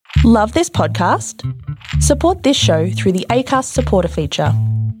Love this podcast? Support this show through the Acast supporter feature.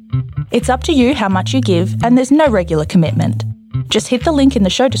 It's up to you how much you give, and there's no regular commitment. Just hit the link in the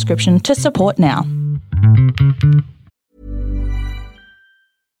show description to support now.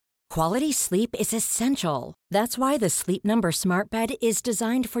 Quality sleep is essential. That's why the Sleep Number Smart Bed is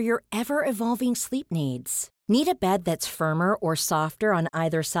designed for your ever-evolving sleep needs. Need a bed that's firmer or softer on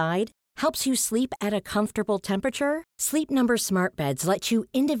either side? Helps you sleep at a comfortable temperature? Sleep Number Smart Beds let you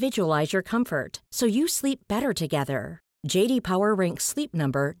individualize your comfort, so you sleep better together. J.D. Power ranks Sleep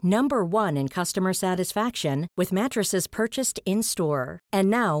Number number 1 in customer satisfaction with mattresses purchased in-store. And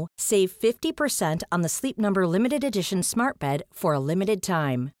now, save 50% on the Sleep Number Limited Edition Smart Bed for a limited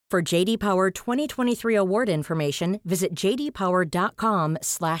time. For J.D. Power 2023 award information, visit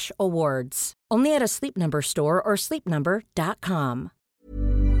jdpower.com/awards. Only at a Sleep Number store or sleepnumber.com.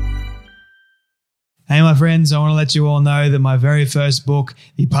 Hey, my friends, I want to let you all know that my very first book,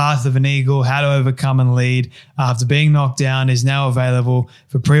 The Path of an Eagle, How to Overcome and Lead After Being Knocked Down, is now available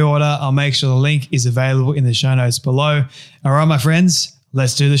for pre-order. I'll make sure the link is available in the show notes below. All right, my friends,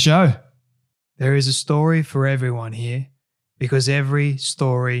 let's do the show. There is a story for everyone here because every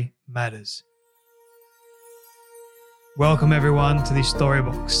story matters. Welcome, everyone, to the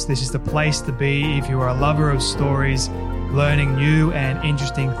Storybox. This is the place to be if you are a lover of stories, learning new and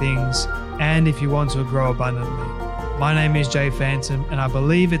interesting things, and if you want to grow abundantly. My name is Jay Hanson, and I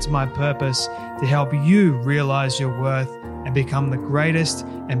believe it's my purpose to help you realize your worth and become the greatest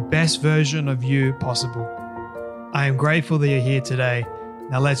and best version of you possible. I am grateful that you're here today.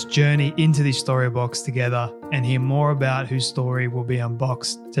 Now let's journey into the Storybox together and hear more about whose story will be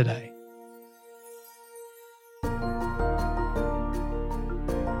unboxed today.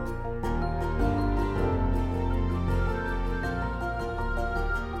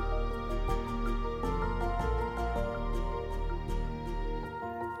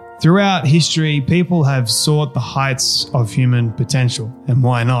 Throughout history, people have sought the heights of human potential. And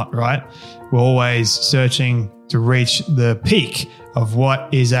why not, right? We're always searching to reach the peak of what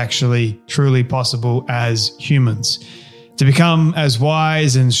is actually truly possible as humans. To become as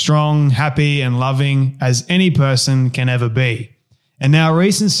wise and strong, happy and loving as any person can ever be. And now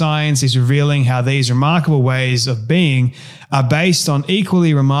recent science is revealing how these remarkable ways of being are based on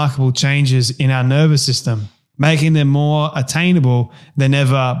equally remarkable changes in our nervous system, making them more attainable than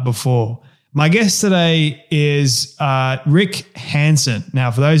ever before. My guest today is Rick Hanson.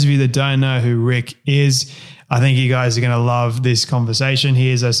 Now, for those of you that don't know who Rick is, I think you guys are going to love this conversation. He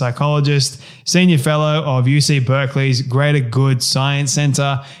is a psychologist, senior fellow of UC Berkeley's Greater Good Science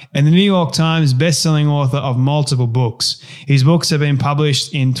Center, and the New York Times bestselling author of multiple books. His books have been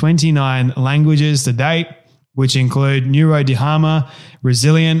published in 29 languages to date, which include Neurodharma,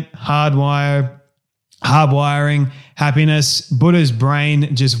 Resilient, Hardwiring, Happiness, Buddha's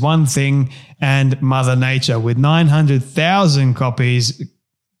Brain, Just One Thing, and Mother Nature, with 900,000 copies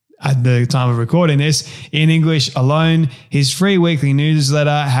at the time of recording this in English alone. His free weekly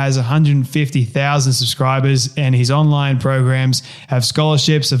newsletter has 150,000 subscribers, and his online programs have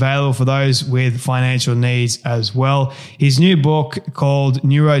scholarships available for those with financial needs as well. His new book called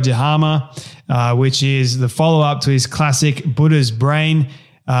Neurodharma, which is the follow-up to his classic Buddha's Brain,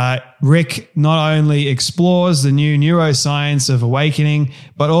 Rick not only explores the new neuroscience of awakening,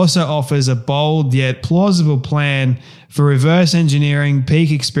 but also offers a bold yet plausible plan for reverse engineering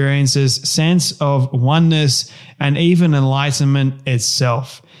peak experiences, sense of oneness, and even enlightenment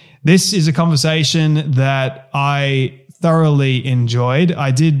itself. This is a conversation that I thoroughly enjoyed.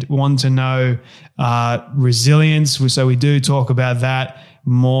 I did want to know resilience, so we do talk about that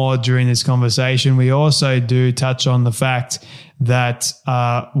more during this conversation. We also do touch on the fact that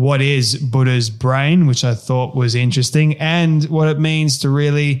what is Buddha's brain, which I thought was interesting, and what it means to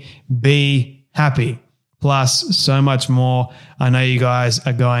really be happy, plus so much more. I know you guys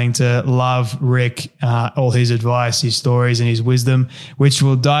are going to love Rick, all his advice, his stories, and his wisdom, which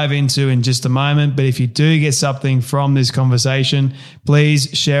we'll dive into in just a moment. But if you do get something from this conversation, please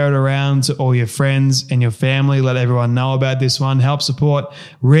share it around to all your friends and your family. Let everyone know about this one. Help support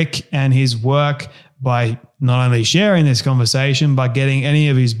Rick and his work by not only sharing this conversation, but getting any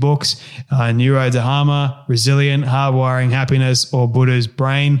of his books, Neurodharma, Resilient, Hardwiring, Happiness, or Buddha's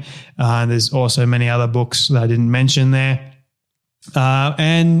Brain. There's also many other books that I didn't mention there.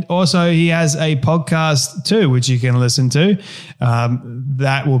 And also he has a podcast too, which you can listen to.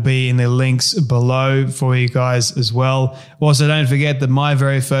 That will be in the links below for you guys as well. Also, don't forget that my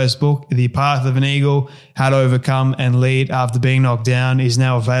very first book, The Path of an Eagle, How to Overcome and Lead After Being Knocked Down, is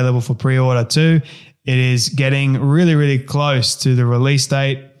now available for pre-order too. It is getting really, really close to the release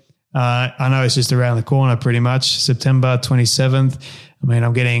date. I know it's just around the corner pretty much, September 27th. I mean,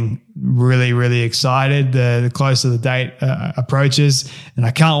 I'm getting really, really excited the closer the date approaches, and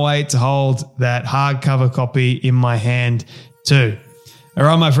I can't wait to hold that hardcover copy in my hand too. All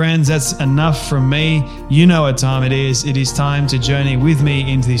right, my friends, that's enough from me. You know what time it is. It is time to journey with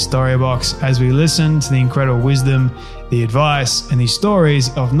me into the story box as we listen to the incredible wisdom, the advice, and the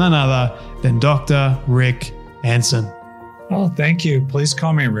stories of none other than Dr. Rick Hanson. Oh, thank you. Please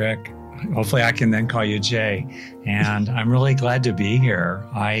call me Rick. Hopefully I can then call you Jay. And I'm really glad to be here.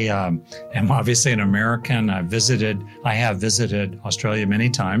 I am obviously an American. I have visited Australia many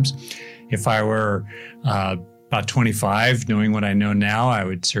times. If I were about 25, knowing what I know now, I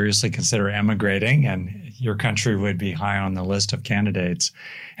would seriously consider emigrating, and your country would be high on the list of candidates.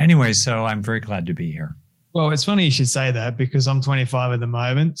 Anyway, so I'm very glad to be here. Well, it's funny you should say that because I'm 25 at the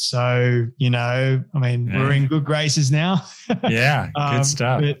moment. So, we're in good graces now. Yeah, good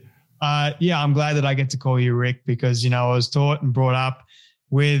stuff. I'm glad that I get to call you Rick because, I was taught and brought up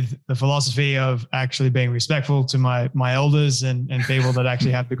with the philosophy of actually being respectful to my elders and people that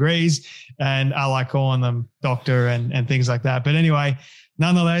actually have degrees. And I like calling them doctor and things like that. But anyway,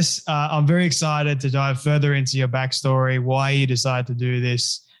 nonetheless, I'm very excited to dive further into your backstory, why you decided to do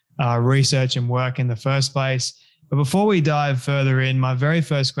this research and work in the first place. But before we dive further in, my very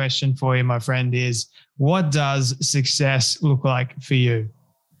first question for you, my friend, is what does success look like for you?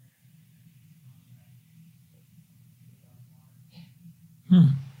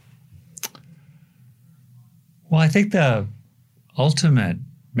 Well, I think the ultimate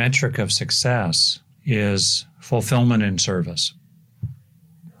metric of success is fulfillment and service,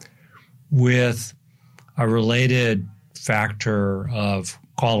 with a related factor of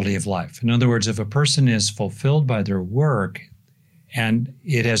quality of life. In other words, if a person is fulfilled by their work and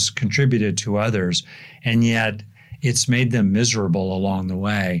it has contributed to others, and yet it's made them miserable along the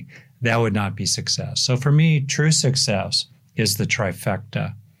way, that would not be success. So for me, true success is the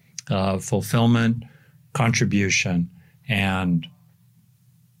trifecta of fulfillment, contribution, and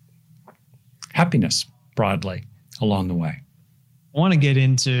happiness broadly along the way. I want to get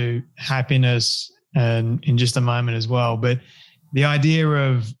into happiness in just a moment as well, but the idea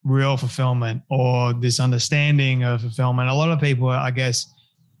of real fulfillment or this understanding of fulfillment, a lot of people are, I guess,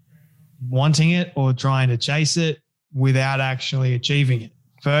 wanting it or trying to chase it without actually achieving it.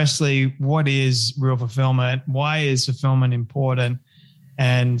 Firstly, what is real fulfillment? Why is fulfillment important?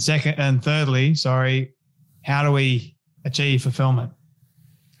 And thirdly, how do we achieve fulfillment?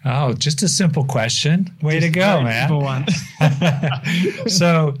 Oh, just a simple question. Way to go, man. Simple one.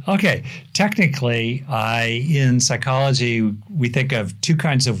 So, okay. Technically, in psychology, we think of two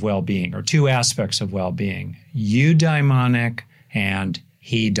kinds of well-being or two aspects of well-being, eudaimonic and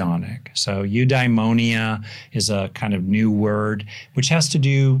hedonic. So eudaimonia is a kind of new word, which has to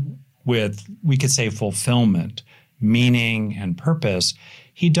do with, we could say, fulfillment, meaning, and purpose.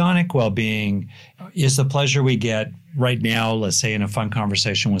 Hedonic well-being is the pleasure we get right now, let's say in a fun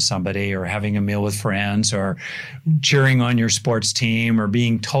conversation with somebody or having a meal with friends or cheering on your sports team or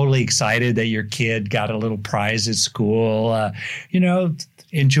being totally excited that your kid got a little prize at school,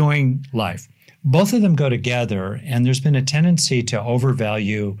 enjoying life. Both of them go together, and there's been a tendency to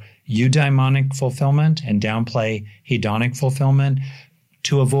overvalue eudaimonic fulfillment and downplay hedonic fulfillment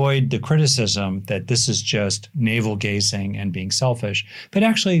to avoid the criticism that this is just navel-gazing and being selfish. But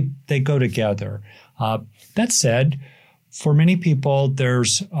actually, they go together. That said, for many people,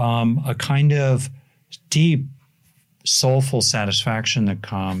 there's a kind of deep, soulful satisfaction that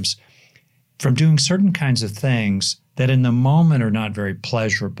comes from doing certain kinds of things that in the moment are not very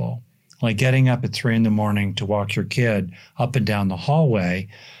pleasurable. Like getting up at 3 a.m. to walk your kid up and down the hallway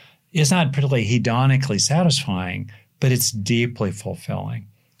is not particularly hedonically satisfying, but it's deeply fulfilling.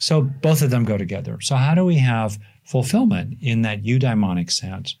 So both of them go together. So how do we have fulfillment in that eudaimonic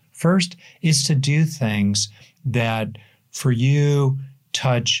sense? First is to do things that for you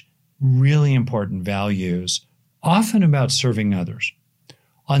touch really important values, often about serving others.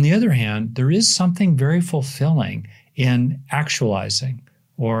 On the other hand, there is something very fulfilling in actualizing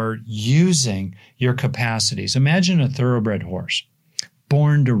or using your capacities. Imagine a thoroughbred horse,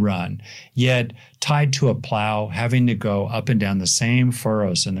 born to run, yet tied to a plow, having to go up and down the same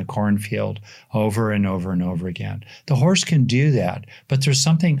furrows in the cornfield over and over and over again. The horse can do that, but there's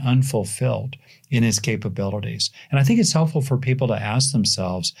something unfulfilled in his capabilities. And I think it's helpful for people to ask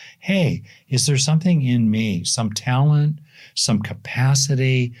themselves, hey, is there something in me, some talent, some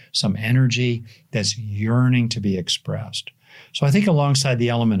capacity, some energy that's yearning to be expressed? So I think alongside the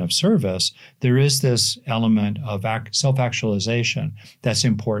element of service, there is this element of self-actualization that's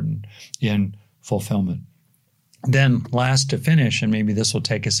important in fulfillment. Then last to finish, and maybe this will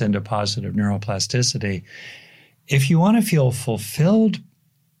take us into positive neuroplasticity, if you want to feel fulfilled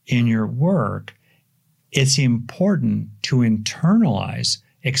in your work, it's important to internalize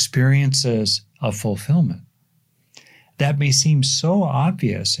experiences of fulfillment. That may seem so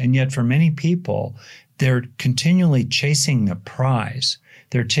obvious, and yet for many people, they're continually chasing the prize.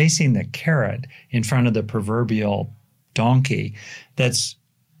 They're chasing the carrot in front of the proverbial donkey that's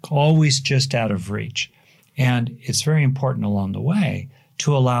always just out of reach. And it's very important along the way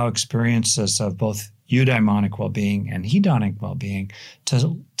to allow experiences of both eudaimonic well-being and hedonic well-being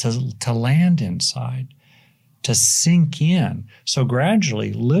to land inside, to sink in. So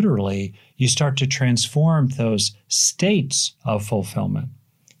gradually, literally, you start to transform those states of fulfillment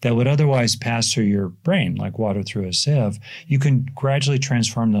that would otherwise pass through your brain like water through a sieve. You can gradually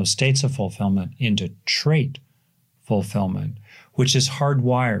transform those states of fulfillment into trait fulfillment, which is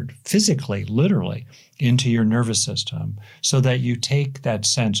hardwired physically, literally, into your nervous system so that you take that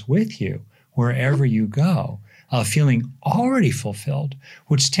sense with you wherever you go, feeling already fulfilled,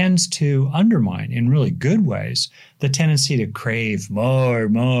 which tends to undermine, in really good ways, the tendency to crave more,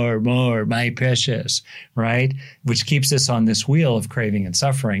 my precious, right? Which keeps us on this wheel of craving and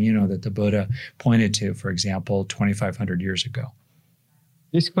suffering, that the Buddha pointed to, for example, 2,500 years ago.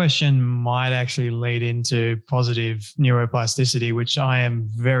 This question might actually lead into positive neuroplasticity, which I am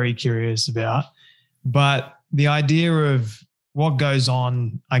very curious about. But the idea of what goes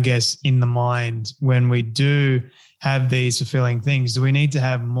on, I guess, in the mind when we do have these fulfilling things. Do we need to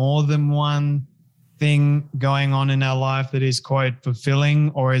have more than one thing going on in our life that is, quote,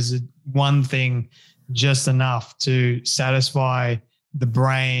 fulfilling, or is it one thing just enough to satisfy the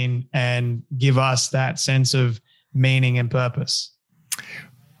brain and give us that sense of meaning and purpose?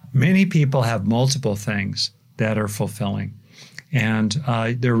 Many people have multiple things that are fulfilling. And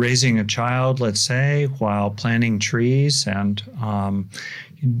they're raising a child, let's say, while planting trees and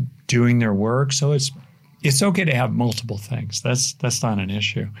doing their work. So it's okay to have multiple things. That's not an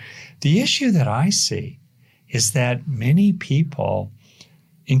issue. The issue that I see is that many people,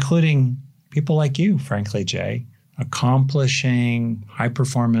 including people like you, frankly, Jay, accomplishing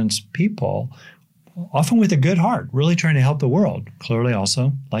high-performance people, often with a good heart, really trying to help the world, clearly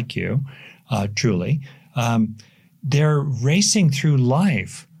also like you, truly, they're racing through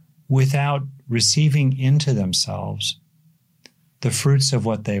life without receiving into themselves the fruits of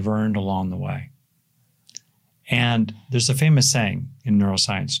what they've earned along the way. And there's a famous saying in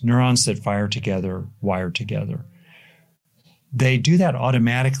neuroscience, neurons that fire together, wire together. They do that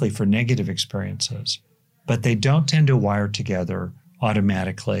automatically for negative experiences, but they don't tend to wire together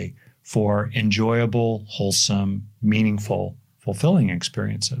automatically for enjoyable, wholesome, meaningful, fulfilling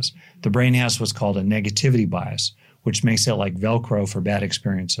experiences. The brain has what's called a negativity bias, which makes it like Velcro for bad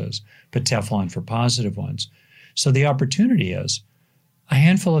experiences, but Teflon for positive ones. So the opportunity is a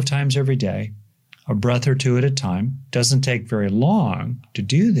handful of times every day, a breath or two at a time. Doesn't take very long to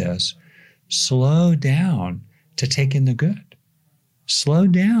do this. Slow down to take in the good. Slow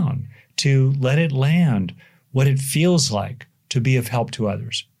down to let it land what it feels like to be of help to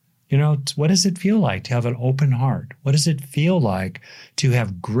others. What does it feel like to have an open heart? What does it feel like to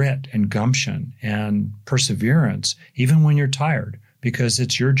have grit and gumption and perseverance, even when you're tired, because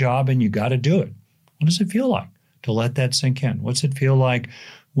it's your job and you got to do it? What does it feel like to let that sink in? What's it feel like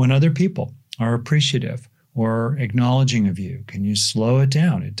when other people are appreciative or acknowledging of you? Can you slow it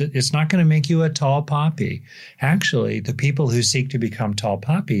down? It's not going to make you a tall poppy. Actually, the people who seek to become tall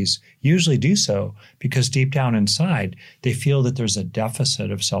poppies usually do so because deep down inside, they feel that there's a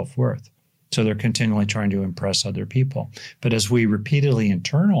deficit of self-worth. So they're continually trying to impress other people. But as we repeatedly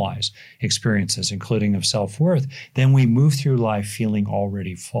internalize experiences, including of self-worth, then we move through life feeling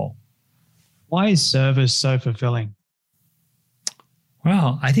already full. Why is service so fulfilling?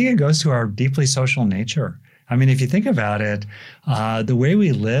 Well, I think it goes to our deeply social nature. I mean, if you think about it, the way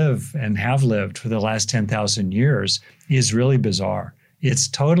we live and have lived for the last 10,000 years is really bizarre. It's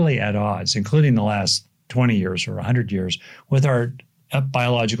totally at odds, including the last 20 years or 100 years, with our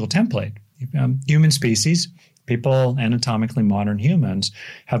biological template. Human species, people, anatomically modern humans,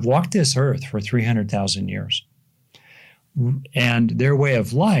 have walked this earth for 300,000 years. And their way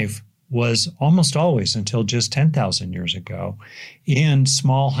of life was almost always, until just 10,000 years ago, in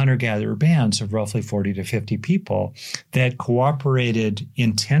small hunter-gatherer bands of roughly 40 to 50 people that cooperated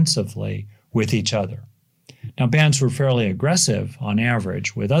intensively with each other. Now, bands were fairly aggressive on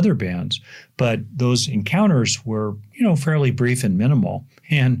average with other bands, but those encounters were, fairly brief and minimal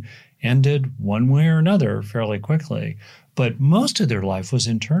and ended one way or another fairly quickly. but most of their life was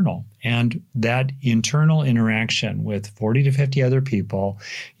internal. And that internal interaction with 40 to 50 other people,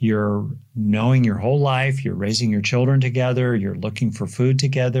 you're knowing your whole life, you're raising your children together, you're looking for food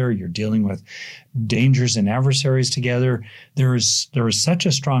together, you're dealing with dangers and adversaries together. There is such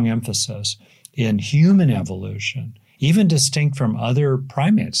a strong emphasis in human evolution, even distinct from other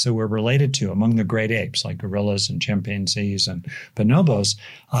primates that we're related to among the great apes like gorillas and chimpanzees and bonobos.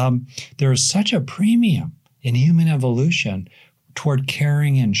 There is such a premium in human evolution toward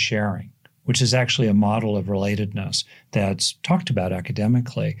caring and sharing, which is actually a model of relatedness that's talked about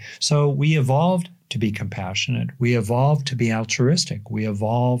academically. So we evolved to be compassionate. We evolved to be altruistic. We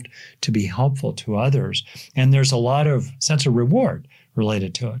evolved to be helpful to others. And there's a lot of sense of reward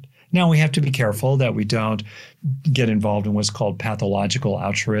related to it. Now, we have to be careful that we don't get involved in what's called pathological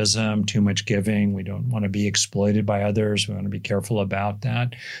altruism, too much giving. We don't want to be exploited by others. We want to be careful about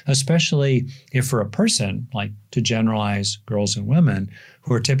that, especially if for a person, like to generalize girls and women,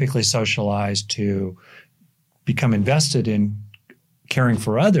 who are typically socialized to become invested in caring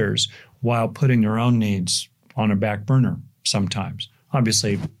for others while putting their own needs on a back burner sometimes.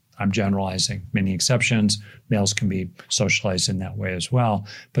 Obviously, I'm generalizing, many exceptions. Males can be socialized in that way as well.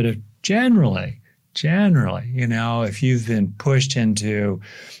 But if generally, if you've been pushed into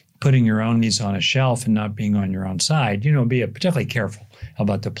putting your own needs on a shelf and not being on your own side, be particularly careful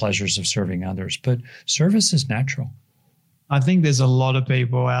about the pleasures of serving others. But service is natural. I think there's a lot of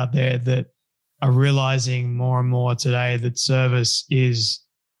people out there that are realizing more and more today that service is,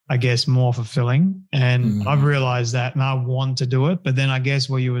 I guess, more fulfilling. And I've realized that and I want to do it. But then I guess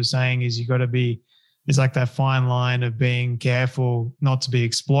what you were saying is it's like that fine line of being careful not to be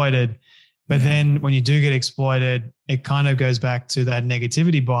exploited. But then when you do get exploited, it kind of goes back to that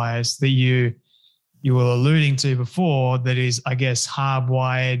negativity bias that you were alluding to before that is, I guess,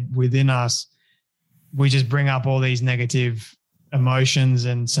 hardwired within us. We just bring up all these negative emotions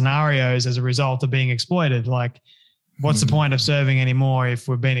and scenarios as a result of being exploited. Like, what's the point of serving anymore if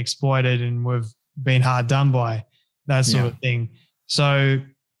we've been exploited and we've been hard done by, that sort of thing? So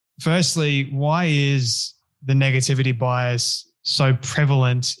firstly, why is the negativity bias so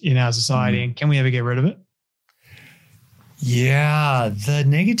prevalent in our society and can we ever get rid of it? Yeah, the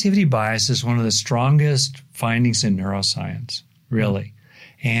negativity bias is one of the strongest findings in neuroscience, really.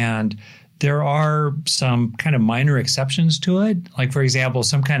 And there are some kind of minor exceptions to it. Like, for example,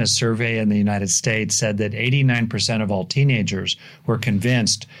 some kind of survey in the United States said that 89% of all teenagers were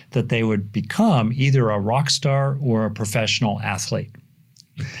convinced that they would become either a rock star or a professional athlete.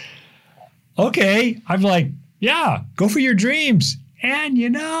 Okay, I'm like, yeah, go for your dreams. And,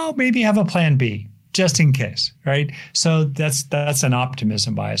 maybe have a plan B. Just in case, right? So that's an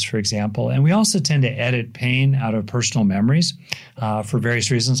optimism bias, for example. And we also tend to edit pain out of personal memories for various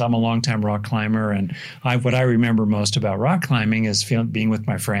reasons. I'm a longtime rock climber, and what I remember most about rock climbing is being with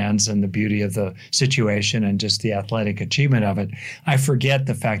my friends and the beauty of the situation and just the athletic achievement of it. I forget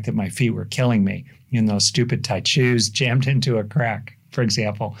the fact that my feet were killing me in those stupid tight shoes jammed into a crack, for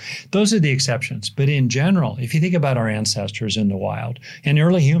example. Those are the exceptions. But in general, if you think about our ancestors in the wild and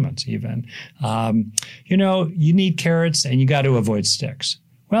early humans even, you need carrots and you got to avoid sticks.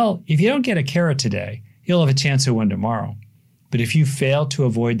 Well, if you don't get a carrot today, you'll have a chance at one tomorrow. But if you fail to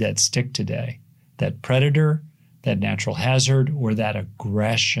avoid that stick today, that predator, that natural hazard, or that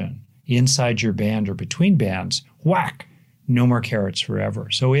aggression inside your band or between bands, whack, no more carrots forever.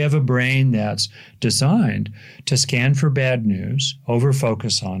 So we have a brain that's designed to scan for bad news,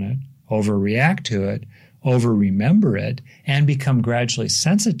 over-focus on it, overreact to it, over-remember it, and become gradually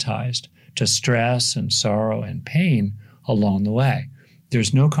sensitized to stress and sorrow and pain along the way.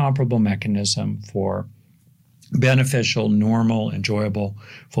 There's no comparable mechanism for beneficial, normal, enjoyable,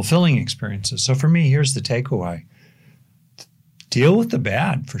 fulfilling experiences. So for me, here's the takeaway. Deal with the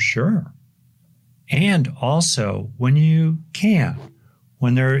bad for sure. And also, when you can,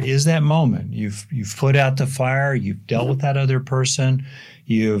 when there is that moment, you've put out the fire, you've dealt with that other person,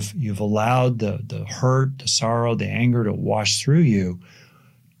 you've allowed the hurt, the sorrow, the anger to wash through you,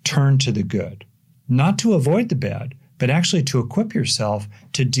 turn to the good. Not to avoid the bad, but actually to equip yourself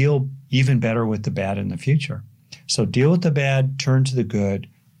to deal even better with the bad in the future. So deal with the bad, turn to the good,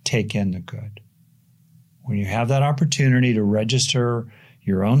 take in the good. When you have that opportunity to register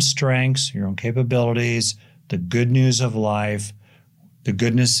your own strengths, your own capabilities, the good news of life, the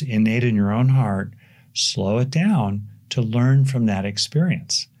goodness innate in your own heart, slow it down to learn from that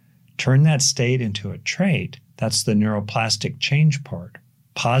experience. Turn that state into a trait. That's the neuroplastic change part,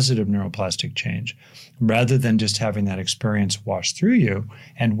 positive neuroplastic change, rather than just having that experience wash through you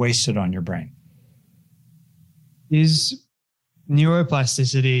and waste it on your brain. Is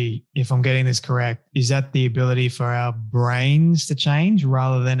neuroplasticity, if I'm getting this correct, is that the ability for our brains to change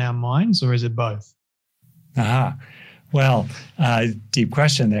rather than our minds, or is it both? Well, deep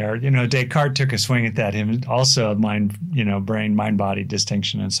question there. Descartes took a swing at that. Him also mind, brain, mind, body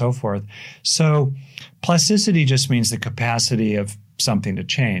distinction and so forth. So plasticity just means the capacity of something to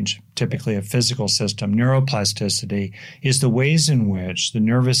change, typically a physical system. Neuroplasticity is the ways in which the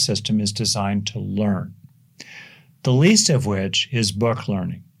nervous system is designed to learn, the least of which is book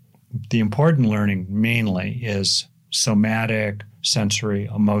learning. The important learning mainly is somatic, sensory,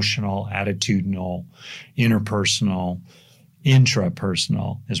 emotional, attitudinal, interpersonal,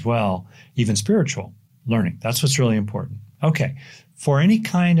 intrapersonal as well, even spiritual learning. That's what's really important. Okay, for any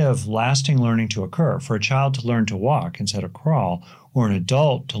kind of lasting learning to occur, for a child to learn to walk instead of crawl, or an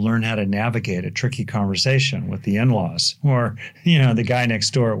adult to learn how to navigate a tricky conversation with the in-laws or, the guy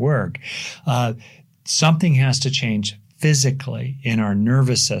next door at work, something has to change physically in our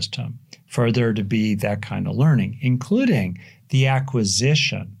nervous system for there to be that kind of learning, including the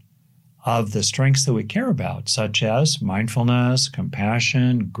acquisition of the strengths that we care about, such as mindfulness,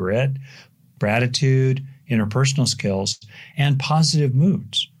 compassion, grit, gratitude, interpersonal skills, and positive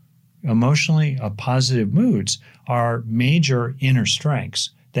moods. Emotionally, positive moods are major inner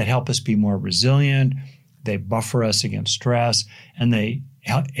strengths that help us be more resilient. They buffer us against stress, and they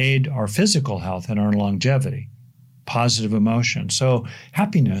aid our physical health and our longevity. Positive emotion. So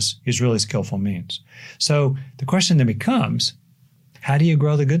happiness is really skillful means. So the question then becomes, how do you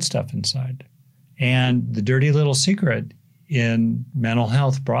grow the good stuff inside? And the dirty little secret in mental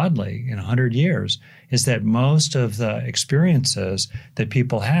health broadly in 100 years is that most of the experiences that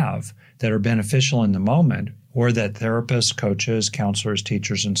people have that are beneficial in the moment, or that therapists, coaches, counselors,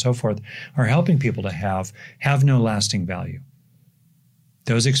 teachers, and so forth are helping people to have no lasting value.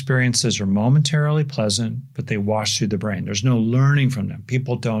 Those experiences are momentarily pleasant, but they wash through the brain. There's no learning from them.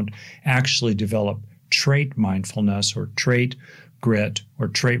 People don't actually develop trait mindfulness or trait grit or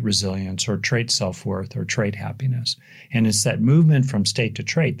trait resilience or trait self-worth or trait happiness. And it's that movement from state to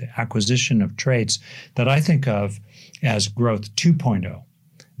trait, the acquisition of traits, that I think of as growth 2.0.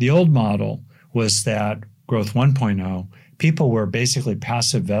 The old model was that growth 1.0, people were basically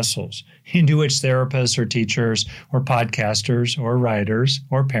passive vessels into which therapists or teachers or podcasters or writers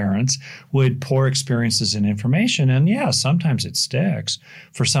or parents would pour experiences and information. And yeah, sometimes it sticks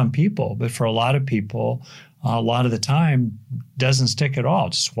for some people, but for a lot of people, a lot of the time doesn't stick at all.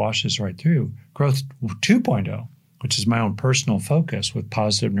 It just washes right through. Growth 2.0, which is my own personal focus with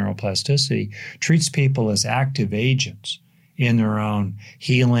positive neuroplasticity, treats people as active agents in their own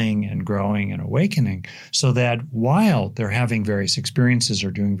healing and growing and awakening, so that while they're having various experiences or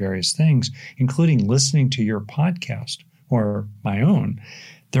doing various things, including listening to your podcast or my own,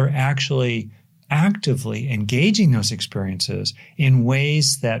 they're actually actively engaging those experiences in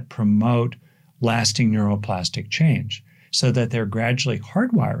ways that promote lasting neuroplastic change, so that they're gradually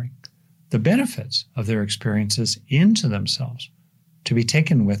hardwiring the benefits of their experiences into themselves to be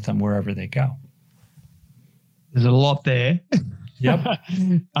taken with them wherever they go. There's a lot there. Yep.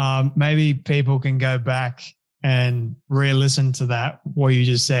 Maybe people can go back and re-listen to that, what you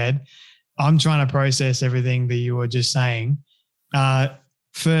just said. I'm trying to process everything that you were just saying.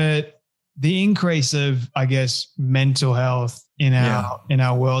 For the increase of, I guess, mental health in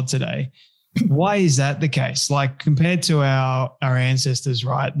our world today, why is that the case? Like, compared to our ancestors,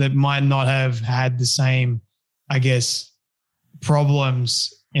 right, that might not have had the same, I guess,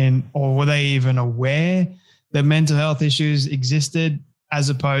 problems or were they even aware that mental health issues existed as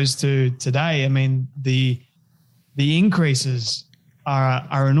opposed to today? I mean, the increases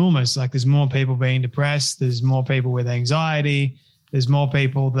are enormous. Like, there's more people being depressed. There's more people with anxiety. There's more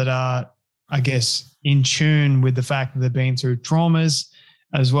people that are, I guess, in tune with the fact that they've been through traumas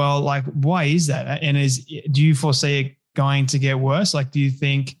as well. Like, why is that? And do you foresee it going to get worse? Like, do you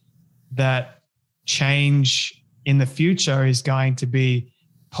think that change in the future is going to be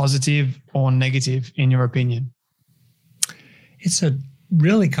positive or negative, in your opinion? It's a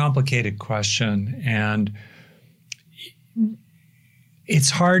really complicated question, and it's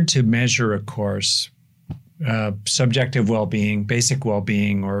hard to measure, of course, subjective well-being, basic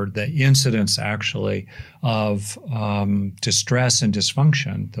well-being, or the incidence actually of distress and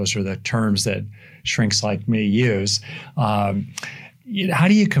dysfunction. Those are the terms that shrinks like me use. How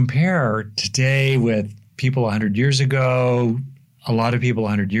do you compare today with people 100 years ago? A lot of people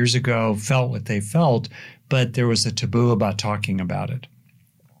 100 years ago felt what they felt, but there was a taboo about talking about it.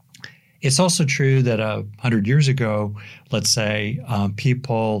 It's also true that 100 years ago, let's say,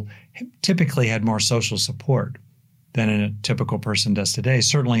 people typically had more social support than a typical person does today,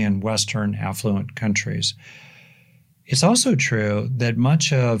 certainly in Western affluent countries. it's also true that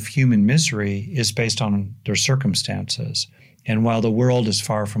much of human misery is based on their circumstances. And while the world is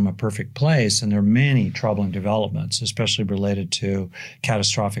far from a perfect place, and there are many troubling developments, especially related to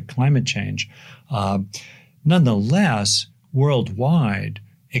catastrophic climate change, nonetheless, worldwide,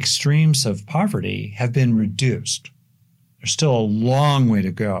 extremes of poverty have been reduced. There's still a long way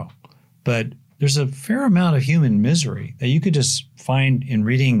to go, but there's a fair amount of human misery that you could just find in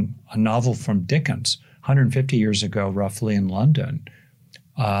reading a novel from Dickens 150 years ago, roughly in London,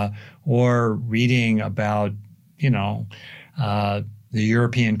 or reading about, the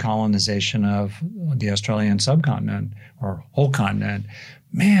European colonization of the Australian subcontinent or whole continent.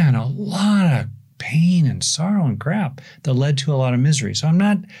 Man, a lot of pain and sorrow and crap that led to a lot of misery. So I'm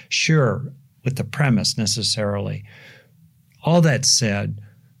not sure with the premise necessarily. All that said,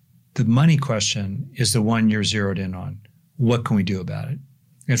 the money question is the one you're zeroed in on. What can we do about it?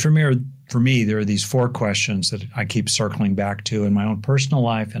 And for me, there are these 4 questions that I keep circling back to in my own personal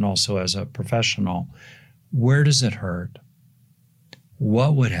life and also as a professional. Where does it hurt?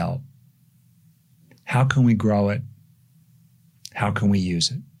 What would help? How can we grow it? How can we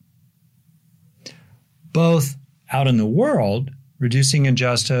use it? Both out in the world, reducing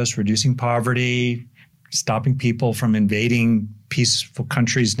injustice, reducing poverty, stopping people from invading peaceful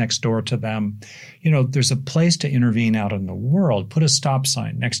countries next door to them. There's a place to intervene out in the world. Put a stop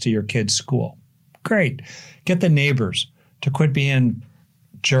sign next to your kid's school. Great. Get the neighbors to quit being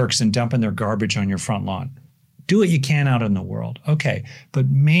jerks and dumping their garbage on your front lawn. Do what you can out in the world. Okay. But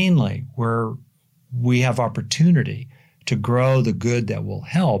mainly where we have opportunity to grow the good that will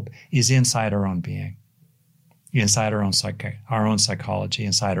help is inside our own being, inside our own psychology,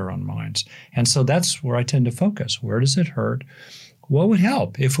 inside our own minds. And so that's where I tend to focus. Where does it hurt? What would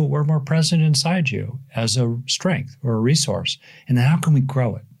help if it were more present inside you as a strength or a resource? And then how can we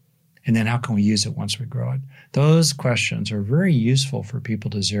grow it? And then how can we use it once we grow it? Those questions are very useful for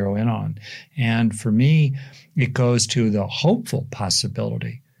people to zero in on. And for me, it goes to the hopeful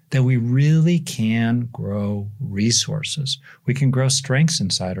possibility that we really can grow resources. We can grow strengths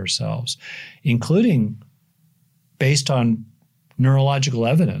inside ourselves, including based on neurological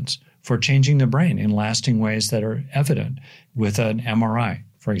evidence for changing the brain in lasting ways that are evident with an MRI,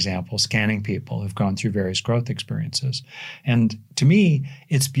 for example, scanning people who've gone through various growth experiences. And to me,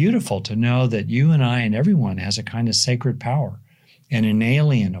 it's beautiful to know that you and I and everyone has a kind of sacred power, an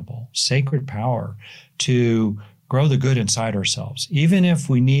inalienable sacred power to grow the good inside ourselves, even if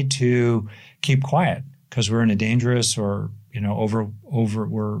we need to keep quiet because we're in a dangerous or,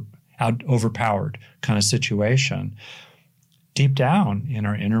 we're overpowered kind of situation. Deep down in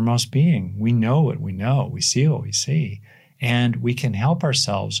our innermost being, we know what we know, we see what we see, and we can help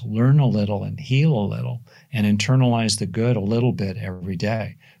ourselves learn a little and heal a little and internalize the good a little bit every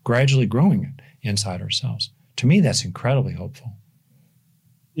day, gradually growing it inside ourselves. To me, that's incredibly hopeful.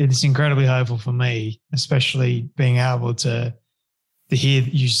 It's incredibly hopeful for me, especially being able to hear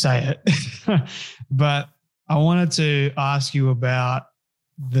you say it. But I wanted to ask you about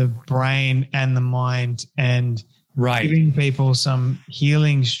the brain and the mind and giving people some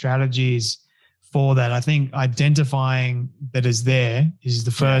healing strategies for that. I think identifying that is there is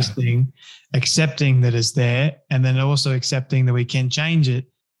the first thing, accepting that it's there, and then also accepting that we can change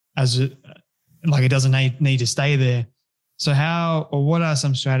it it doesn't need to stay there. So what are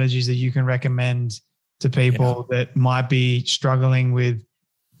some strategies that you can recommend to people that might be struggling with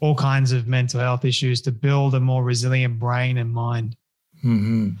all kinds of mental health issues to build a more resilient brain and mind?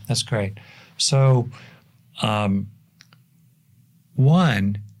 Mm-hmm. That's great. So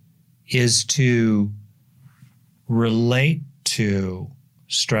one is to relate to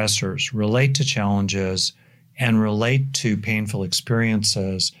stressors, relate to challenges, and relate to painful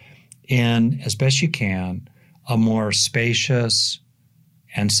experiences in, as best you can, a more spacious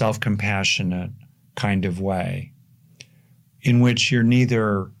and self-compassionate kind of way, in which you're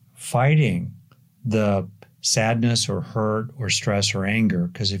neither fighting the sadness or hurt or stress or anger,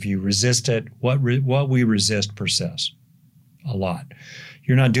 because if you resist it, what we resist persists a lot.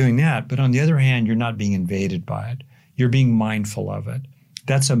 You're not doing that, but on the other hand, you're not being invaded by it. You're being mindful of it.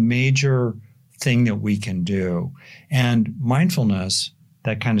 That's a major thing that we can do. And mindfulness,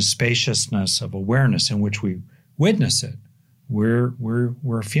 that kind of spaciousness of awareness in which we witness it,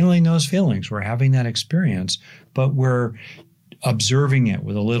 we're feeling those feelings, we're having that experience, but we're observing it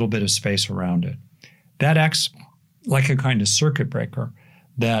with a little bit of space around it. That acts like a kind of circuit breaker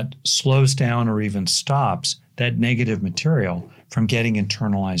that slows down or even stops that negative material from getting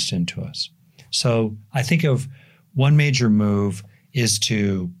internalized into us. So I think of one major move is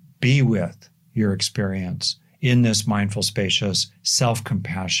to be with your experience in this mindful, spacious,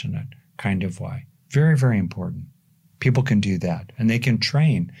 self-compassionate kind of way. Very, very important. People can do that, and they can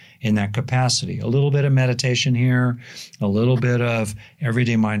train in that capacity. A little bit of meditation here, a little bit of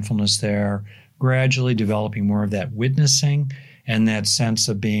everyday mindfulness there, gradually developing more of that witnessing and that sense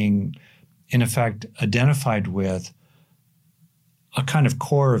of being, in effect, identified with a kind of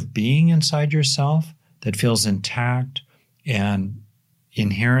core of being inside yourself that feels intact and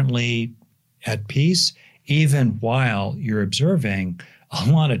inherently at peace, even while you're observing a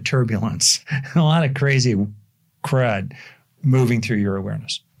lot of turbulence, a lot of crazy crud moving through your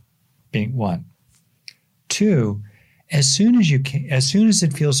awareness, being one. Two, as soon as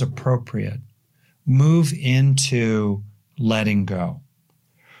it feels appropriate, move into letting go.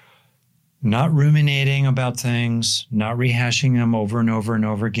 Not ruminating about things, not rehashing them over and over and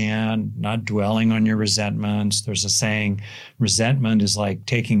over again, not dwelling on your resentments. There's a saying, resentment is like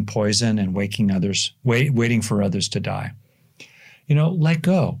taking poison and waiting for others to die. Let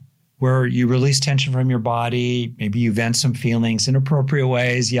go. Where you release tension from your body, maybe you vent some feelings in appropriate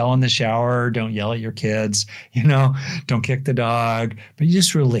ways, yell in the shower, don't yell at your kids, don't kick the dog, but you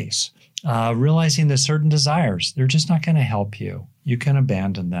just release. Realizing that certain desires, they're just not going to help you. You can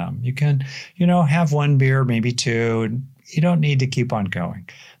abandon them. You can, have one beer, maybe two, and you don't need to keep on going.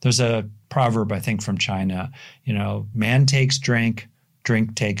 There's a proverb, I think, from China, man takes drink,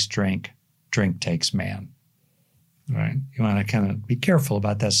 drink takes drink, drink takes man. Right? You want to kind of be careful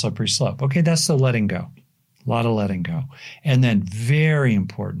about that slippery slope. Okay, that's the letting go. A lot of letting go. And then very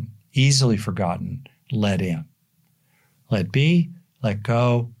important, easily forgotten, let in. Let be, let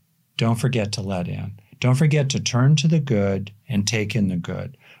go. Don't forget to let in. Don't forget to turn to the good and take in the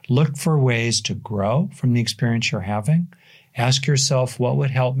good. Look for ways to grow from the experience you're having. Ask yourself, what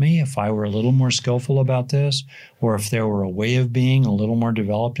would help me if I were a little more skillful about this, or if there were a way of being a little more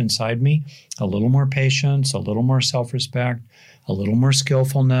developed inside me, a little more patience, a little more self-respect, a little more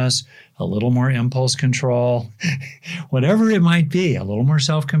skillfulness, a little more impulse control, whatever it might be, a little more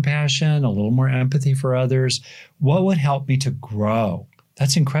self-compassion, a little more empathy for others. What would help me to grow?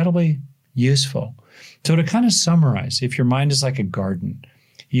 That's incredibly useful. So to kind of summarize, if your mind is like a garden,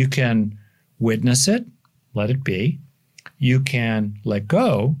 you can witness it, let it be. You can let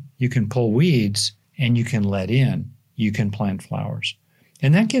go, you can pull weeds, and you can let in, you can plant flowers.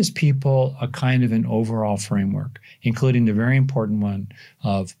 And that gives people a kind of an overall framework, including the very important one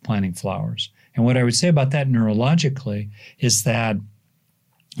of planting flowers. And what I would say about that neurologically is that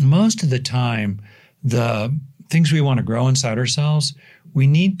most of the time, the things we want to grow inside ourselves, we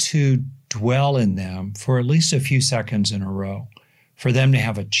need to dwell in them for at least a few seconds in a row for them to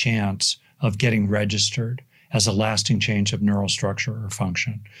have a chance of getting registered as a lasting change of neural structure or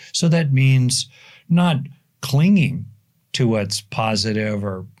function. So that means not clinging to what's positive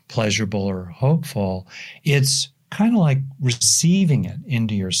or pleasurable or hopeful. It's kind of like receiving it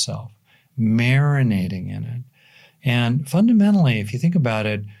into yourself, marinating in it. And fundamentally, if you think about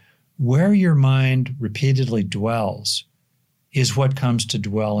it, where your mind repeatedly dwells is what comes to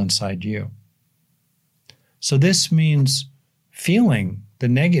dwell inside you. So this means feeling the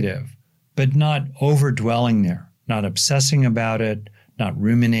negative, but not overdwelling there, not obsessing about it, not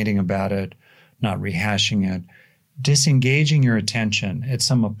ruminating about it, not rehashing it, disengaging your attention at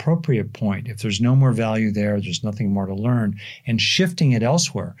some appropriate point. If there's no more value there's nothing more to learn, and shifting it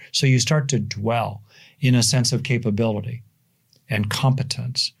elsewhere. So you start to dwell in a sense of capability and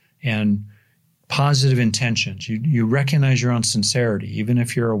competence and positive intentions. You recognize your own sincerity, even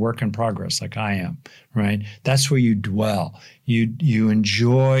if you're a work in progress like I am, right? That's where you dwell. You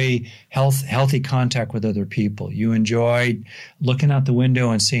enjoy healthy contact with other people. You enjoy looking out the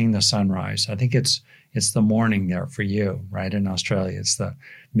window and seeing the sunrise. I think it's the morning there for you, right? In Australia, it's the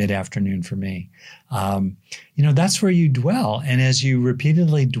mid-afternoon for me. That's where you dwell. And as you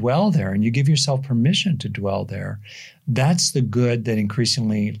repeatedly dwell there and you give yourself permission to dwell there, that's the good that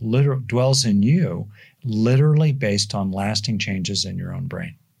increasingly dwells in you, literally based on lasting changes in your own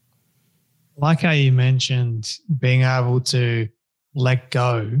brain. Like how you mentioned being able to let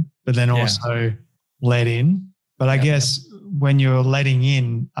go, but then also let in. But I guess when you're letting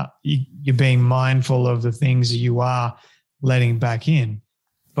in, you're being mindful of the things that you are letting back in.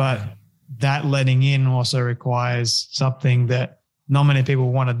 But that letting in also requires something that not many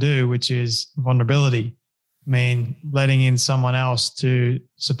people want to do, which is vulnerability. I mean, letting in someone else to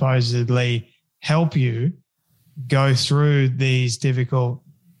supposedly help you go through these difficult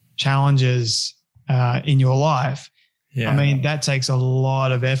challenges in your life. Yeah. I mean, that takes a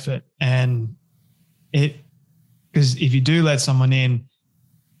lot of effort, and because if you do let someone in,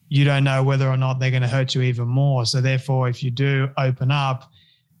 you don't know whether or not they're going to hurt you even more. So therefore, if you do open up,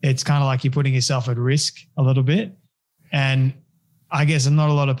 it's kind of like you're putting yourself at risk a little bit. And I guess not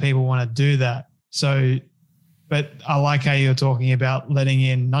a lot of people want to do that. So But I like how you're talking about letting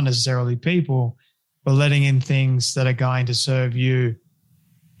in not necessarily people, but letting in things that are going to serve you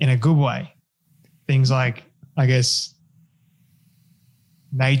in a good way. Things like, I guess,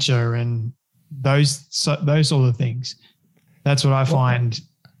 nature and those sort of things. That's what I find,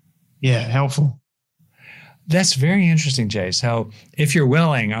 helpful. That's very interesting, Jay. So if you're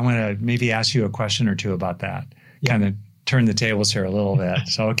willing, I want to maybe ask you a question or two about that. Yeah. Kind of turn the tables here a little bit.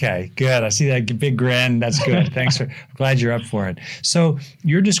 So, okay, good. I see that big grin. That's good. Thanks for, glad you're up for it. So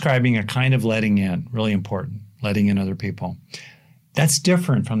you're describing a kind of letting in, really important, letting in other people. That's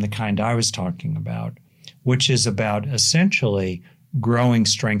different from the kind I was talking about, which is about essentially growing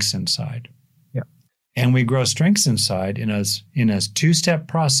strengths inside. Yeah. And we grow strengths inside in a two-step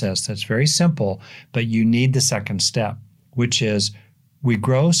process that's very simple, but you need the second step, which is we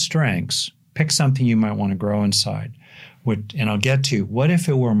grow strengths. Pick something you might want to grow inside. And I'll get to, what if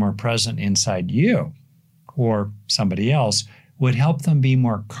it were more present inside you or somebody else, would help them be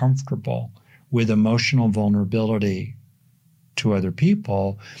more comfortable with emotional vulnerability to other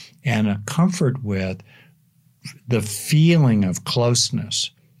people and a comfort with the feeling of closeness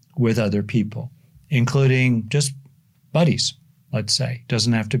with other people, including just buddies, let's say.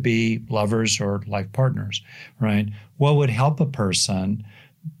 Doesn't have to be lovers or life partners, right? What would help a person,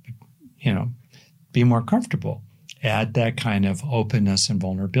 be more comfortable at that kind of openness and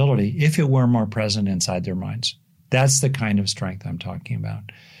vulnerability if it were more present inside their minds? That's the kind of strength I'm talking about.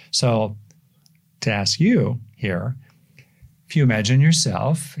 So to ask you here, if you imagine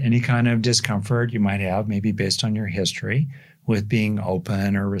yourself, any kind of discomfort you might have, maybe based on your history with being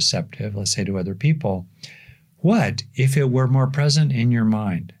open or receptive, let's say to other people, what, if it were more present in your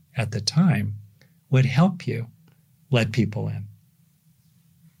mind at the time, would help you let people in?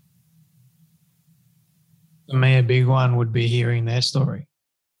 For me, a big one would be hearing their story,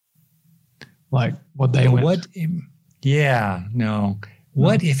 like what they went.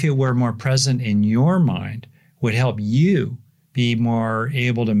 What if it were more present in your mind would help you be more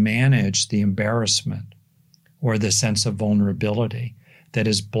able to manage the embarrassment or the sense of vulnerability that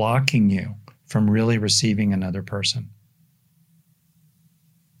is blocking you from really receiving another person?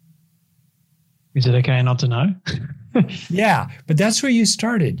 Is it okay not to know? Yeah, but that's where you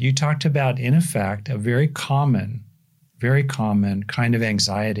started. You talked about, in effect, a very common kind of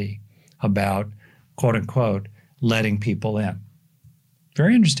anxiety about, quote unquote, letting people in.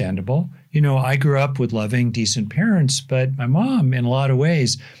 Very understandable. I grew up with loving, decent parents, but my mom, in a lot of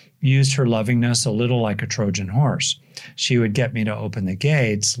ways, used her lovingness a little like a Trojan horse. She would get me to open the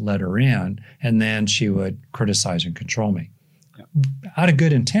gates, let her in, and then she would criticize and control me. Out of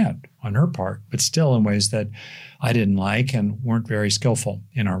good intent on her part, but still in ways that I didn't like and weren't very skillful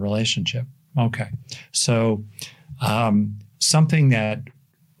in our relationship. Okay. So something that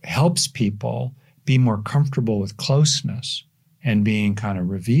helps people be more comfortable with closeness and being kind of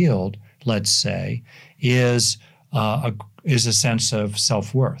revealed, let's say, is a sense of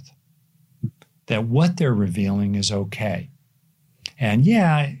self-worth, that what they're revealing is okay. And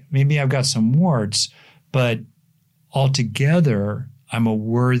yeah, maybe I've got some warts, but altogether, I'm a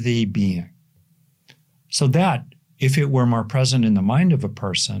worthy being. So that, if it were more present in the mind of a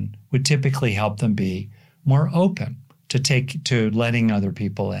person, would typically help them be more open to letting other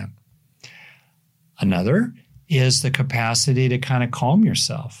people in. Another is the capacity to kind of calm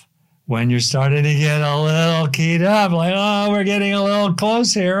yourself when you're starting to get a little keyed up, like, oh, we're getting a little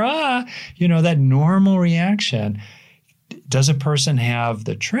close here. That normal reaction. Does a person have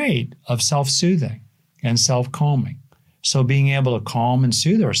the trait of self-soothing and self-calming? So being able to calm and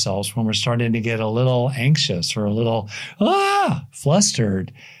soothe ourselves when we're starting to get a little anxious or a little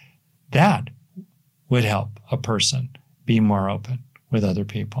flustered, that would help a person be more open with other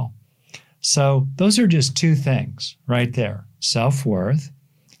people. So those are just two things right there, self-worth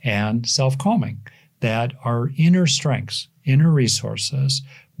and self-calming, that are inner strengths, inner resources,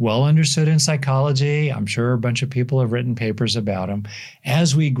 well understood in psychology. I'm sure a bunch of people have written papers about them.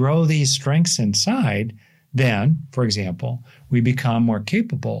 As we grow these strengths inside, then, for example, we become more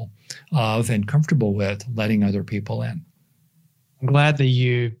capable of and comfortable with letting other people in. I'm glad that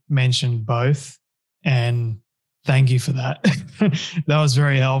you mentioned both, and thank you for that. That was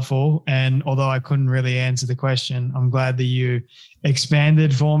very helpful. And although I couldn't really answer the question, I'm glad that you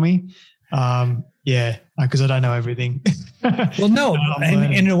expanded for me. Because I don't know everything. Well, no,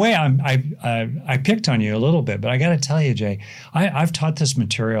 in a way, I picked on you a little bit, but I got to tell you, Jay, I've taught this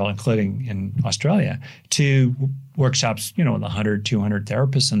material, including in Australia, to workshops, with 100, 200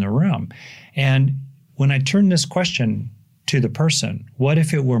 therapists in the room. And when I turn this question to the person, what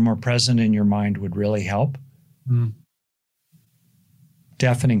if it were more present in your mind would really help?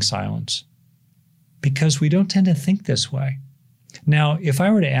 Deafening silence. because we don't tend to think this way. Now, if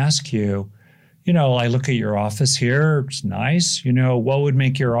I were to ask you, I look at your office here, it's nice, what would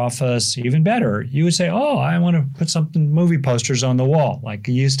make your office even better? You would say, oh, I want to put movie posters on the wall, like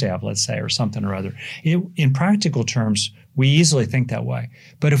you used to have, let's say, or something or other. In practical terms, we easily think that way.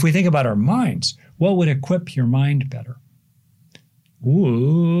 But if we think about our minds, what would equip your mind better?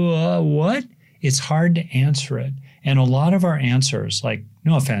 What? It's hard to answer it. And a lot of our answers, like,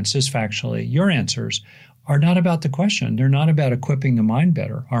 no offense, just factually, your answers are not about the question. They're not about equipping the mind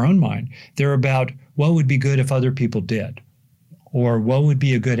better, our own mind. They're about what would be good if other people did, or what would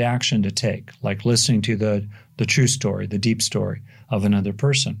be a good action to take, like listening to the true story, the deep story of another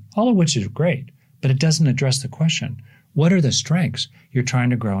person, all of which is great, but it doesn't address the question. What are the strengths you're trying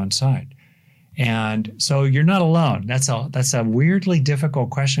to grow inside? And so you're not alone. That's a weirdly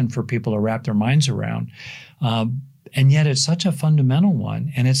difficult question for people to wrap their minds around. And yet it's such a fundamental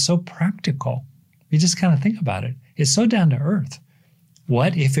one, and it's so practical. You just kind of think about it. It's so down to earth.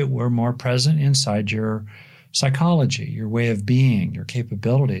 What if it were more present inside your psychology, your way of being, your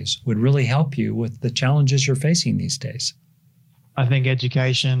capabilities would really help you with the challenges you're facing these days? I think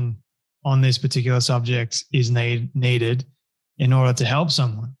education on this particular subject is needed in order to help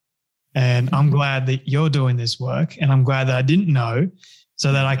someone. And I'm glad that you're doing this work, and I'm glad that I didn't know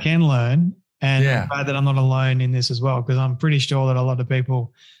so that I can learn. And I'm glad that I'm not alone in this as well, because I'm pretty sure that a lot of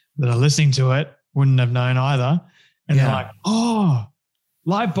people that are listening to it wouldn't have known either. And they're like, oh,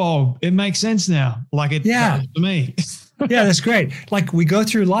 light bulb, it makes sense now. Like it does to me. Yeah, that's great. Like we go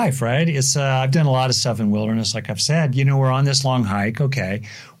through life, right? It's I've done a lot of stuff in wilderness, like I've said. We're on this long hike. Okay,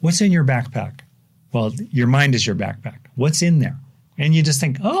 what's in your backpack? Well, your mind is your backpack. What's in there? And you just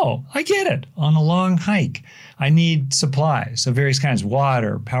think, oh, I get it. On a long hike, I need supplies of various kinds,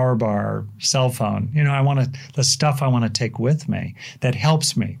 water, power bar, cell phone. The stuff I want to take with me that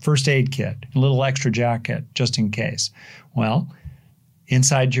helps me. First aid kit, a little extra jacket just in case. Well,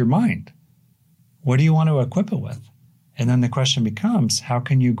 inside your mind, what do you want to equip it with? And then the question becomes, how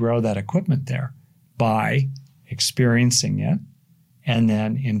can you grow that equipment there? By experiencing it and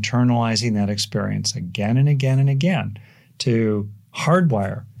then internalizing that experience again and again and again to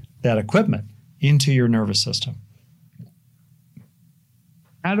hardwire that equipment into your nervous system.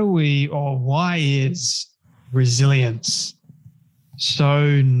 Why is resilience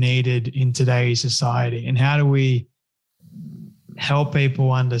so needed in today's society? And how do we help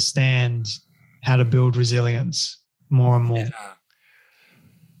people understand how to build resilience more and more? Yeah.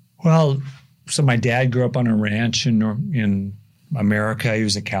 Well, so my dad grew up on a ranch in America. He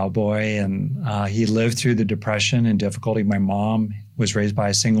was a cowboy, and he lived through the Depression and difficulty. My mom was raised by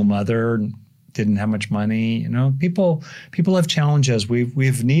a single mother and didn't have much money. People have challenges.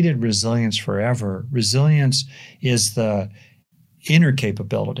 We've needed resilience forever. Resilience is the inner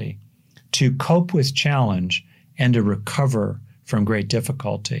capability to cope with challenge and to recover from great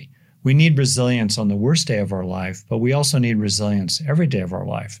difficulty. We need resilience on the worst day of our life, but we also need resilience every day of our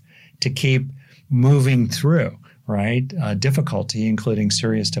life to keep moving through, right? Difficulty, including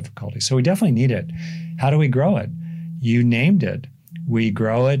serious difficulty. So we definitely need it. How do we grow it? You named it. We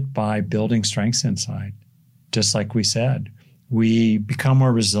grow it by building strengths inside. Just like we said, we become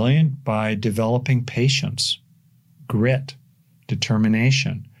more resilient by developing patience, grit,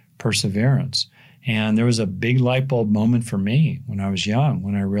 determination, perseverance. And there was a big light bulb moment for me when I was young,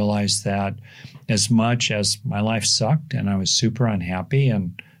 when I realized that as much as my life sucked and I was super unhappy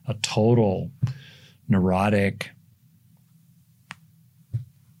and a total neurotic,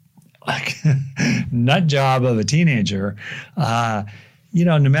 nut job of a teenager, no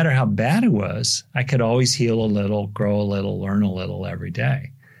matter how bad it was, I could always heal a little, grow a little, learn a little every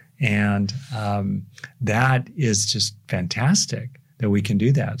day. And that is just fantastic that we can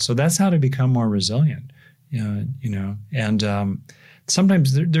do that. So that's how to become more resilient, and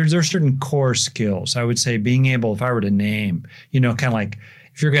sometimes there's certain core skills. I would say being able, if I were to name, kind of like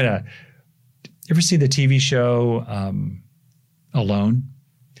if you're going to, ever see the TV show Alone?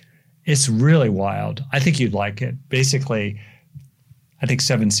 It's really wild. I think you'd like it. Basically, I think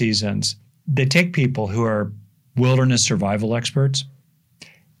 7 seasons. They take people who are wilderness survival experts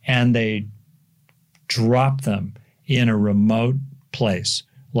and they drop them in a remote place,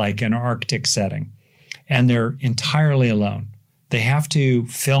 like an Arctic setting, and they're entirely alone. They have to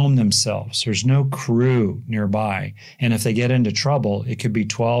film themselves. There's no crew nearby. And if they get into trouble, it could be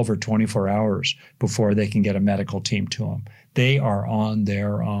 12 or 24 hours before they can get a medical team to them. They are on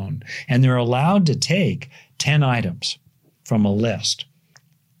their own. And they're allowed to take 10 items from a list,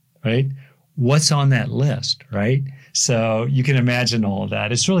 right? What's on that list, right? So you can imagine all of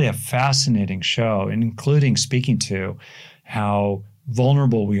that. It's really a fascinating show, including speaking to how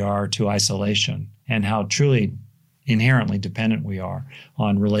vulnerable we are to isolation and how truly inherently dependent we are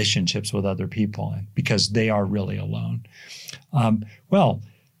on relationships with other people because they are really alone. Well,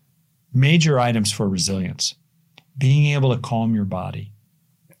 major items for resilience. Being able to calm your body.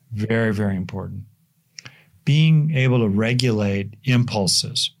 Very, very important. Being able to regulate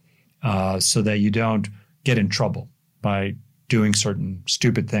impulses so that you don't get in trouble by doing certain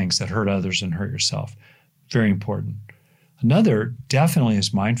stupid things that hurt others and hurt yourself. Very important. Another definitely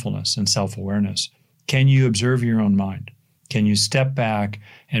is mindfulness and self-awareness. Can you observe your own mind? Can you step back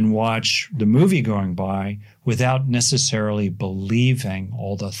and watch the movie going by without necessarily believing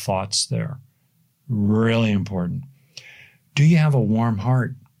all the thoughts there? Really important. Do you have a warm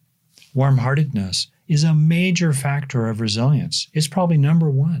heart? Warm-heartedness is a major factor of resilience. It's probably number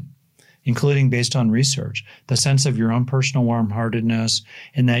one, including based on research, the sense of your own personal warm-heartedness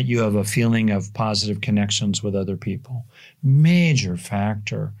and that you have a feeling of positive connections with other people. Major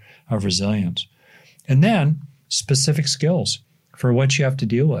factor of resilience. And then specific skills for what you have to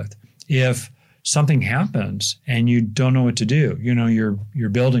deal with. If something happens and you don't know what to do, your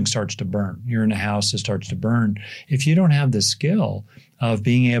building starts to burn, you're in a house that starts to burn. If you don't have the skill of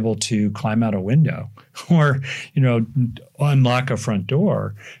being able to climb out a window or, unlock a front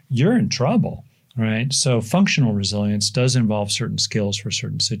door, you're in trouble, right? So functional resilience does involve certain skills for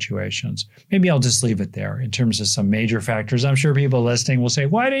certain situations. Maybe I'll just leave it there in terms of some major factors. I'm sure people listening will say,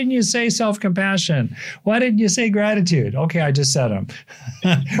 why didn't you say self-compassion? Why didn't you say gratitude? Okay, I just said them.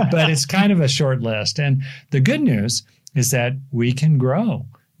 But it's kind of a short list. And the good news is that we can grow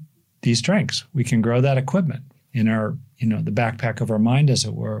these strengths. We can grow that equipment in our, the backpack of our mind, as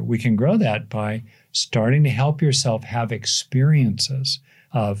it were. We can grow that by starting to help yourself have experiences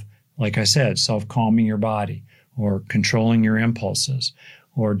of, like I said, self-calming your body or controlling your impulses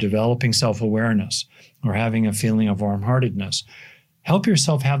or developing self-awareness or having a feeling of warm-heartedness. Help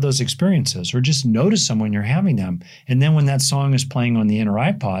yourself have those experiences or just notice them when you're having them. And then when that song is playing on the inner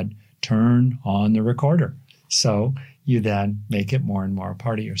iPod, turn on the recorder. So you then make it more and more a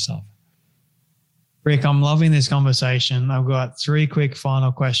part of yourself. Rick, I'm loving this conversation. I've got 3 quick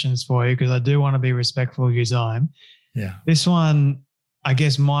final questions for you because I do want to be respectful of your time. Yeah. This one, I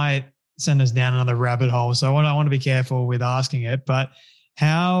guess, might send us down another rabbit hole. So I want to be careful with asking it. But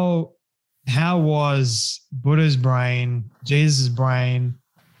how was Buddha's brain, Jesus' brain,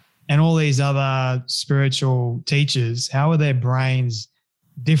 and all these other spiritual teachers, how were their brains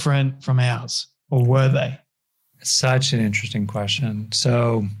different from ours, or were they? Such an interesting question.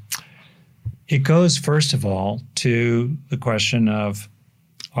 So it goes, first of all, to the question of,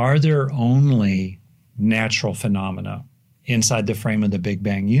 are there only natural phenomena inside the frame of the Big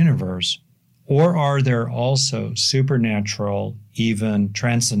Bang universe, or are there also supernatural, even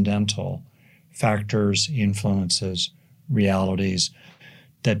transcendental factors, influences, realities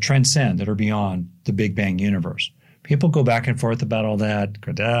that transcend, that are beyond the Big Bang universe? People go back and forth about all that.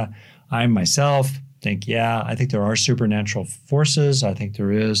 I myself think, I think there are supernatural forces. I think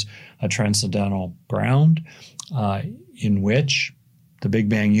there is a transcendental ground in which the Big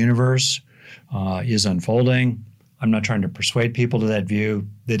Bang universe is unfolding. I'm not trying to persuade people to that view.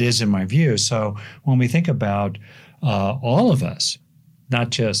 That is in my view. So when we think about all of us, not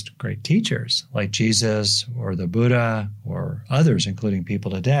just great teachers like Jesus or the Buddha or others, including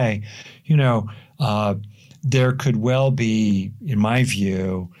people today, there could well be, in my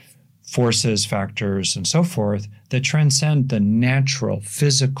view, forces, factors, and so forth that transcend the natural,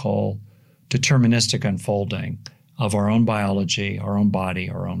 physical, deterministic unfolding of our own biology, our own body,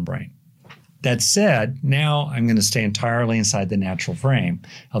 our own brain. That said, now I'm going to stay entirely inside the natural frame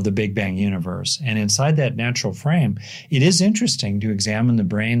of the Big Bang universe. And inside that natural frame, it is interesting to examine the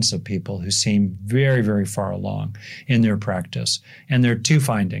brains of people who seem very, very far along in their practice. And there are 2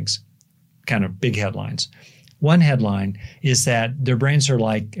 findings, kind of big headlines. One headline is that their brains are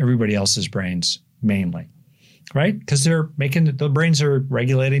like everybody else's brains, mainly, right? Because the brains are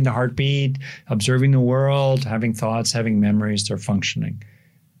regulating the heartbeat, observing the world, having thoughts, having memories, they're functioning.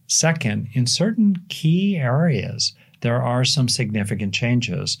 Second, in certain key areas, there are some significant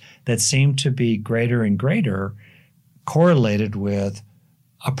changes that seem to be greater and greater correlated with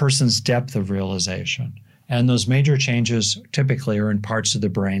a person's depth of realization. And those major changes typically are in parts of the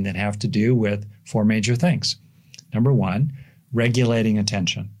brain that have to do with 4 major things. Number 1, regulating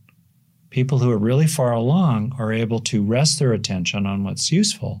attention. People who are really far along are able to rest their attention on what's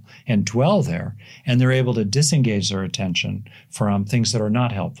useful and dwell there, and they're able to disengage their attention from things that are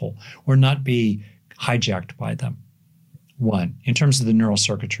not helpful or not be hijacked by them. 1, in terms of the neural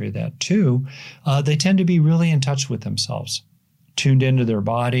circuitry of that. 2, they tend to be really in touch with themselves, tuned into their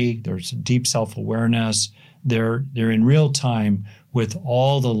body. There's deep self-awareness. They're in real time with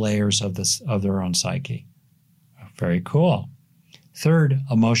all the layers of their own psyche. Very cool. Third,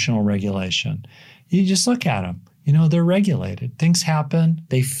 emotional regulation. You just look at them. They're regulated. Things happen.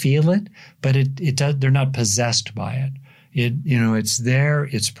 They feel it, but they're not possessed by it. It's there,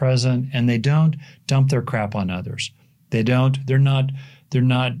 it's present, and they don't dump their crap on others. They're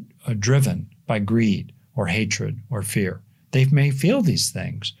not driven by greed or hatred or fear. They may feel these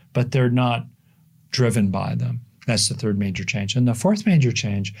things, but they're not driven by them. That's the third major change. And the fourth major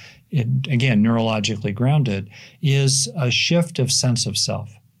change, again, neurologically grounded, is a shift of sense of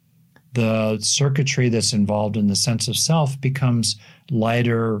self. The circuitry that's involved in the sense of self becomes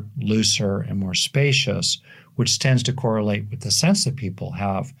lighter, looser, and more spacious, which tends to correlate with the sense that people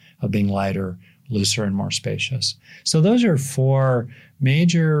have of being lighter, looser, and more spacious. So those are four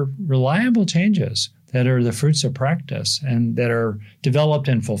major reliable changes that are the fruits of practice and that are developed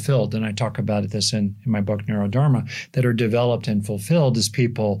and fulfilled. And I talk about this in my book, Neurodharma, that are developed and fulfilled as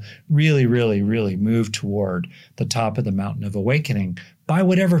people really, really, really move toward the top of the mountain of awakening by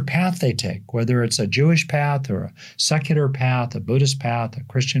whatever path they take, whether it's a Jewish path or a secular path, a Buddhist path, a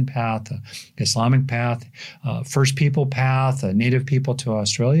Christian path, a Islamic path, a First People path, a Native People to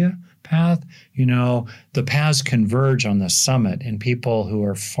Australia path. The paths converge on the summit, and people who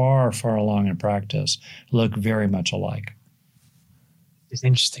are far, far along in practice look very much alike. It's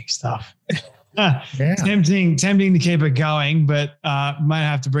interesting stuff. Yeah. Tempting to keep it going, but might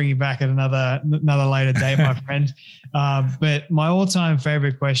have to bring you back at another later date, my friend. But my all-time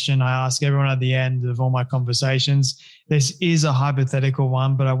favorite question I ask everyone at the end of all my conversations, this is a hypothetical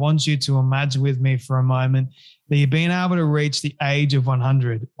one, but I want you to imagine with me for a moment that you've been able to reach the age of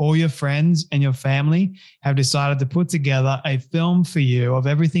 100. All your friends and your family have decided to put together a film for you of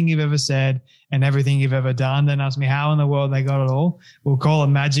everything you've ever said and everything you've ever done. Don't ask me how in the world they got it all. We'll call it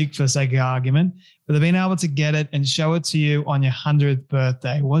magic for the sake of argument. But they've been able to get it and show it to you on your 100th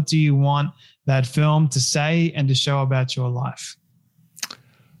birthday. What do you want that film to say and to show about your life?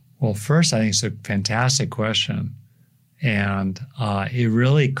 Well, first, I think it's a fantastic question. And it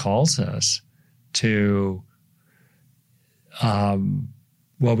really calls us to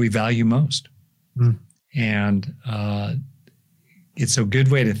what we value most. And it's a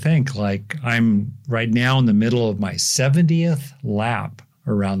good way to think, like I'm right now in the middle of my 70th lap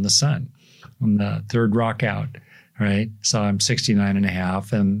around the sun on the third rock out, right? So I'm 69 and a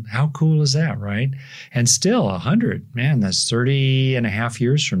half, and how cool is that, right? And still 100, man, that's 30 and a half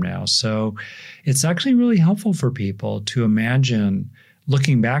years from now. So it's actually really helpful for people to imagine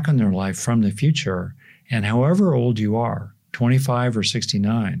looking back on their life from the future, and however old you are, 25 or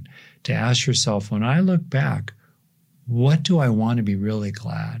 69, to ask yourself, when I look back, what do I want to be really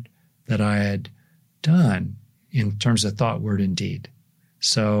glad that I had done in terms of thought, word, and deed?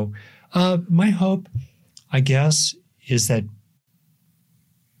 So my hope, I guess, is that,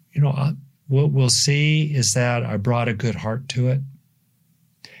 what we'll see is that I brought a good heart to it,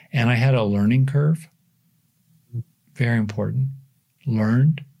 and I had a learning curve, very important,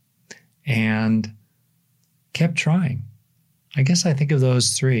 learned, and kept trying. I guess I think of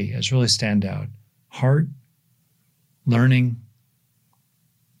those three as really stand out: heart, learning,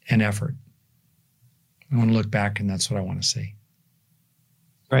 and effort. I want to look back, and that's what I want to see.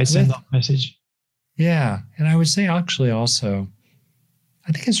 Great send-off message. Yeah. And I would say actually also,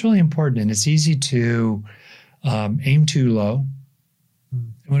 I think it's really important, and it's easy to aim too low.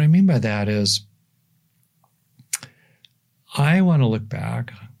 And what I mean by that is I want to look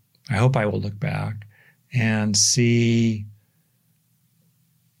back. I hope I will look back and see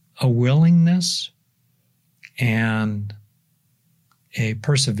a willingness and a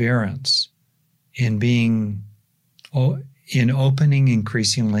perseverance in opening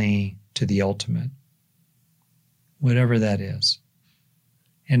increasingly to the ultimate, whatever that is,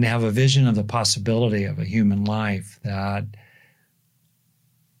 and to have a vision of the possibility of a human life that,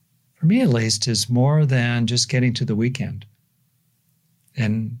 for me at least, is more than just getting to the weekend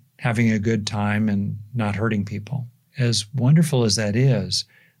and having a good time and not hurting people. As wonderful as that is,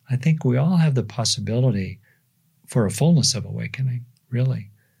 I think we all have the possibility for a fullness of awakening, really.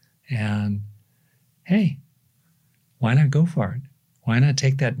 And hey, why not go for it? Why not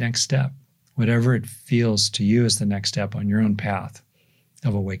take that next step, whatever it feels to you as the next step on your own path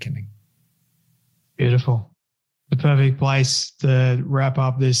of awakening? Beautiful. The perfect place to wrap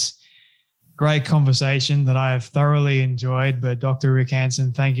up this great conversation that I have thoroughly enjoyed. But Dr. Rick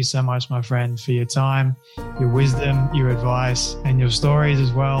Hanson, thank you so much, my friend, for your time, your wisdom, your advice, and your stories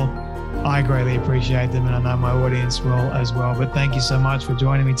as well. I greatly appreciate them, and I know my audience will as well. But thank you so much for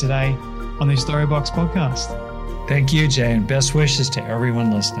joining me today on the Storybox podcast. Thank you, Jay, and best wishes to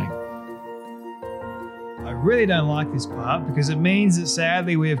everyone listening. I really don't like this part because it means that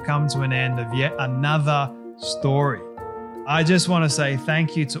sadly we have come to an end of yet another story. I just want to say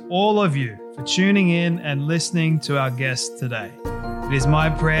thank you to all of you for tuning in and listening to our guest today. It is my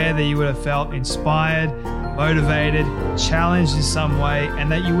prayer that you would have felt inspired, motivated, challenged in some way,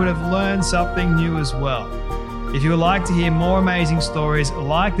 and that you would have learned something new as well. If you would like to hear more amazing stories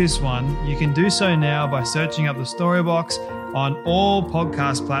like this one, you can do so now by searching up the Storybox on all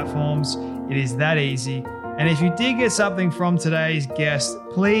podcast platforms. It is that easy. And if you did get something from today's guest,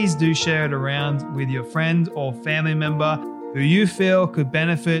 please do share it around with your friend or family member who you feel could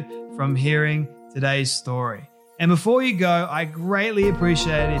benefit from hearing today's story. And before you go, I greatly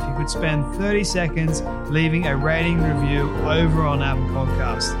appreciate it if you could spend 30 seconds leaving a rating review over on Apple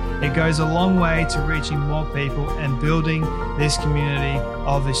Podcasts. It goes a long way to reaching more people and building this community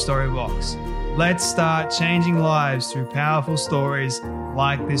of the Storybox. Let's start changing lives through powerful stories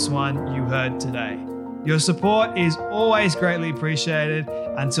like this one you heard today. Your support is always greatly appreciated.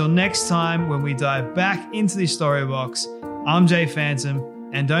 Until next time, when we dive back into the Storybox, I'm Jay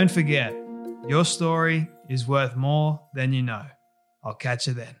Hanson, and don't forget, your story is worth more than you know. I'll catch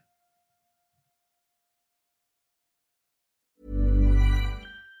you then.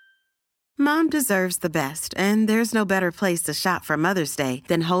 Mom deserves the best, and there's no better place to shop for Mother's Day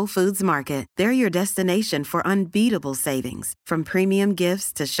than Whole Foods Market. They're your destination for unbeatable savings, from premium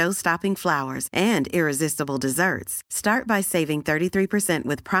gifts to show-stopping flowers and irresistible desserts. Start by saving 33%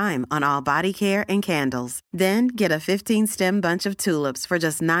 with Prime on all body care and candles. Then get a 15-stem bunch of tulips for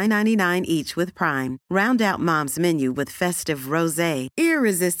just $9.99 each with Prime. Round out Mom's menu with festive rosé,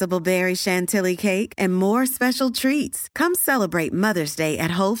 irresistible berry chantilly cake, and more special treats. Come celebrate Mother's Day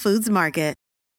at Whole Foods Market.